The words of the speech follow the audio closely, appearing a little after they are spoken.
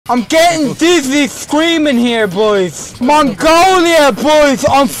I'm getting dizzy screaming here, boys. Mongolia, boys.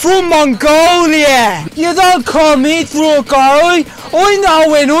 I'm from Mongolia. You don't call me drunk, alright? I know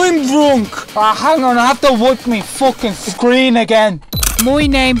when I'm drunk. Ah, hang on, I have to wipe my fucking screen again. My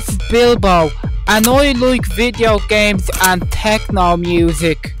name's Bilbo, and I like video games and techno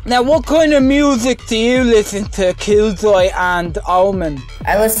music. Now, what kind of music do you listen to, Killjoy and Omen?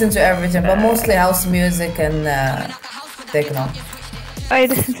 I listen to everything, but mostly house music and techno. I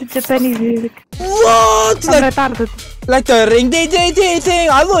listen to Japanese music. What? Like the ring ding ding ding ding.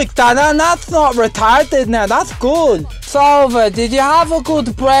 I like that, and that's not retarded now. That's good. Salva, did you have a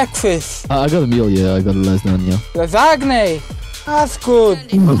good breakfast? I got a meal, yeah. I got a lasagna. Lasagne. That's good.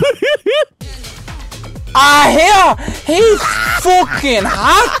 Here! He's fucking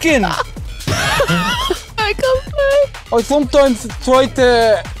hacking! I can't play. I sometimes try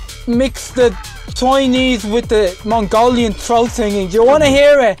to mix the Chinese with the Mongolian throat singing. Do you want to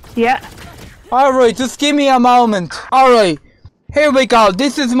hear it? Yeah. Alright, just give me a moment. Alright, here we go.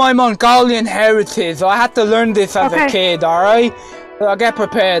 This is my Mongolian heritage. I had to learn this as a kid, alright? I'll get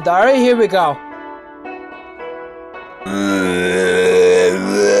prepared, alright? Here we go.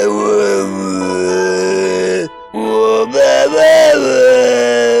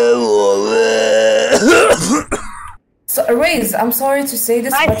 So, Raze, I'm sorry to say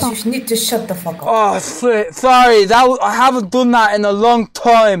this, but you need to shut the fuck up. Oh, sorry, I haven't done that in a long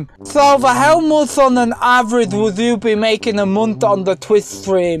time. So, for how much on an average would you be making a month on the Twitch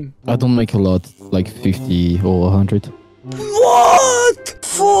stream? I don't make a lot, like 50 or 100. What?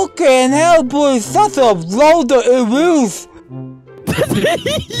 Fucking hell, boys, that's a load of rules.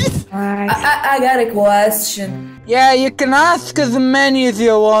 I got a question. Yeah, you can ask as many as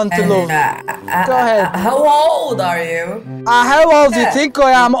you want to, love. Go ahead. How old are you? How old do you think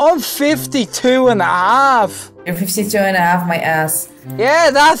I am? I'm 52 and a half. You're 52 and a half, my ass. Yeah,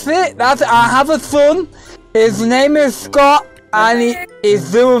 that's it. I have a son. His name is Scott, and he's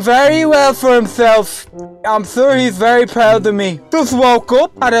doing very well for himself. I'm sure he's very proud of me. Just woke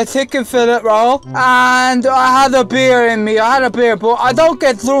up, had a chicken fillet roll, and I had a beer in me. I had a beer, but I don't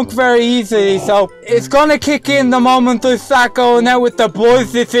get drunk very easily, so it's gonna kick in the moment I start going out with the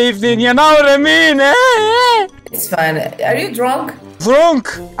boys this evening, you know what I mean? It's fine. Are you drunk? Drunk?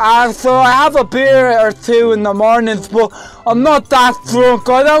 So I have a beer or two in the mornings, but I'm not that drunk.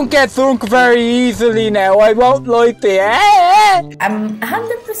 I don't get drunk very easily now, I won't lie to you. I'm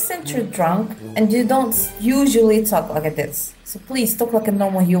 100% sure drunk, and you don't usually talk like this. So please talk like a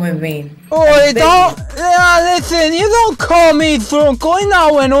normal human being. Oh, you don't? Yeah, listen, you don't call me drunk. I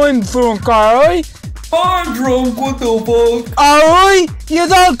know when I'm drunk, alright? I'm drunk, what the fuck? Alright? You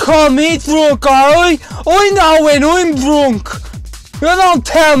don't call me drunk, alright? I know when I'm drunk. You don't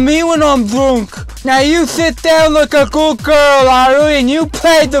tell me when I'm drunk. Now you sit down like a good girl, alright? And you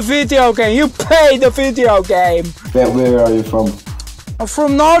play the video game. You play the video game. Where are you from? I'm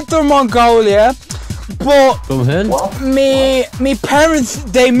from Northern Mongolia, but me parents,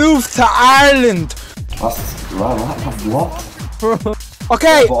 they moved to Ireland. What?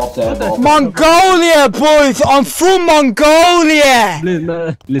 Okay, Mongolia, boys. I'm from Mongolia.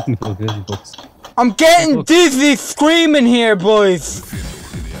 Listen, folks. I'm getting dizzy screaming here, boys.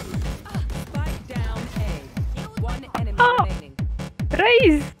 Oh,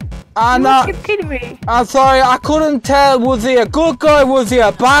 Raze. You keep kidding me. I'm sorry, I couldn't tell. Was he a good guy? Was he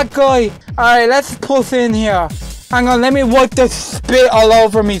a bad guy? Alright, let's push in here. Hang on, let me wipe the spit all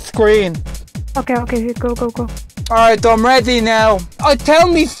over me screen. Okay, go. Alright, I'm ready now. I tell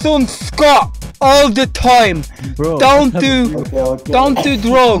me son Scott all the time, bro, don't do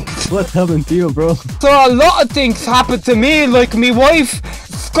drugs. What happened to you, bro? So a lot of things happen to me, like my wife,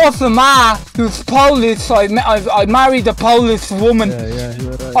 Scott's ma, who's Polish. I married a Polish woman. Yeah,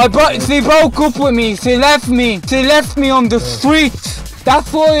 you're right. She broke up with me. She left me on the streets.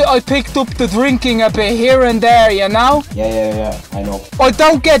 That's why I picked up the drinking a bit here and there, you know? Yeah, I know. I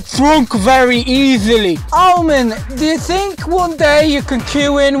don't get drunk very easily. Omen, do you think one day you can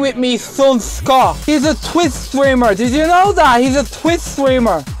queue in with me son Scott? He's a Twitch streamer. Did you know that? He's a Twitch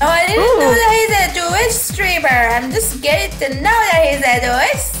streamer. No, I didn't know that he's a Twitch streamer. I'm just getting to know that he's a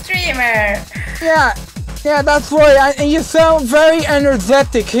Twitch streamer. Yeah, that's right. And you sound very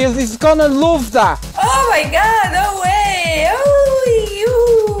energetic. He's gonna love that. Oh my god, no way. Oh, you.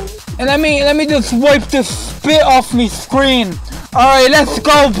 And let me just wipe the spit off me screen. Alright, let's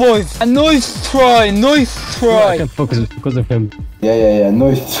go, boys. A nice try. I can't focus because of him. Yeah,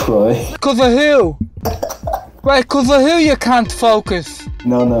 nice try. Because of who? Right, because of who you can't focus?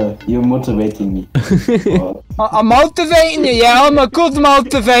 No, you're motivating me. I'm motivating you, yeah, I'm a good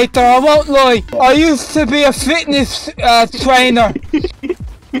motivator, I won't lie. I used to be a fitness trainer.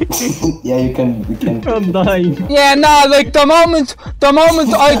 Yeah, you can. I'm dying. Yeah, nah, like the moment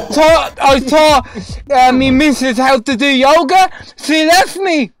I taught me missus how to do yoga, she left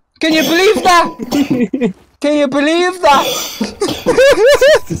me. Can you believe that? Can you believe that?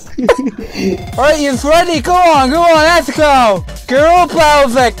 Alright, you ready? Go on, let's go. Get up,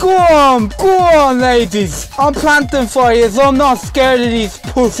 Velvet. Go on, ladies. I'm planting for you, so I'm not scared of these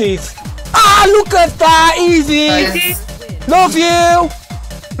pussies. Ah, look at that, easy. Nice. Love you.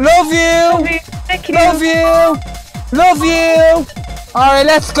 Thank you. Love you. Alright,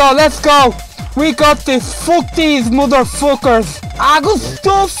 let's go. We got this. Fuck these motherfuckers. I got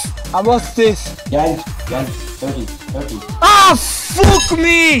stuff. And what's this? Jan, 30. Ah, fuck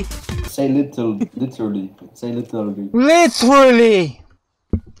me. Say literally. Say literally. Literally.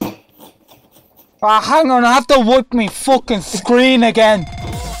 Ah, hang on, I have to wipe me fucking screen again.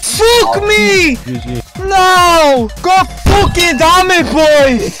 Fuck me! GG. No! God fucking damn it,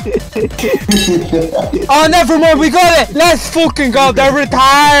 boys! Oh, never mind, we got it! Let's fucking go, they're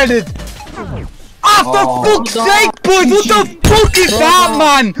retarded! Ah, for fuck's sake, boys! What the fuck is that,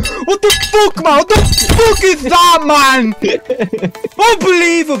 man? What the fuck, man? What the fuck is that, man?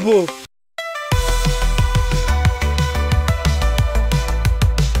 Unbelievable!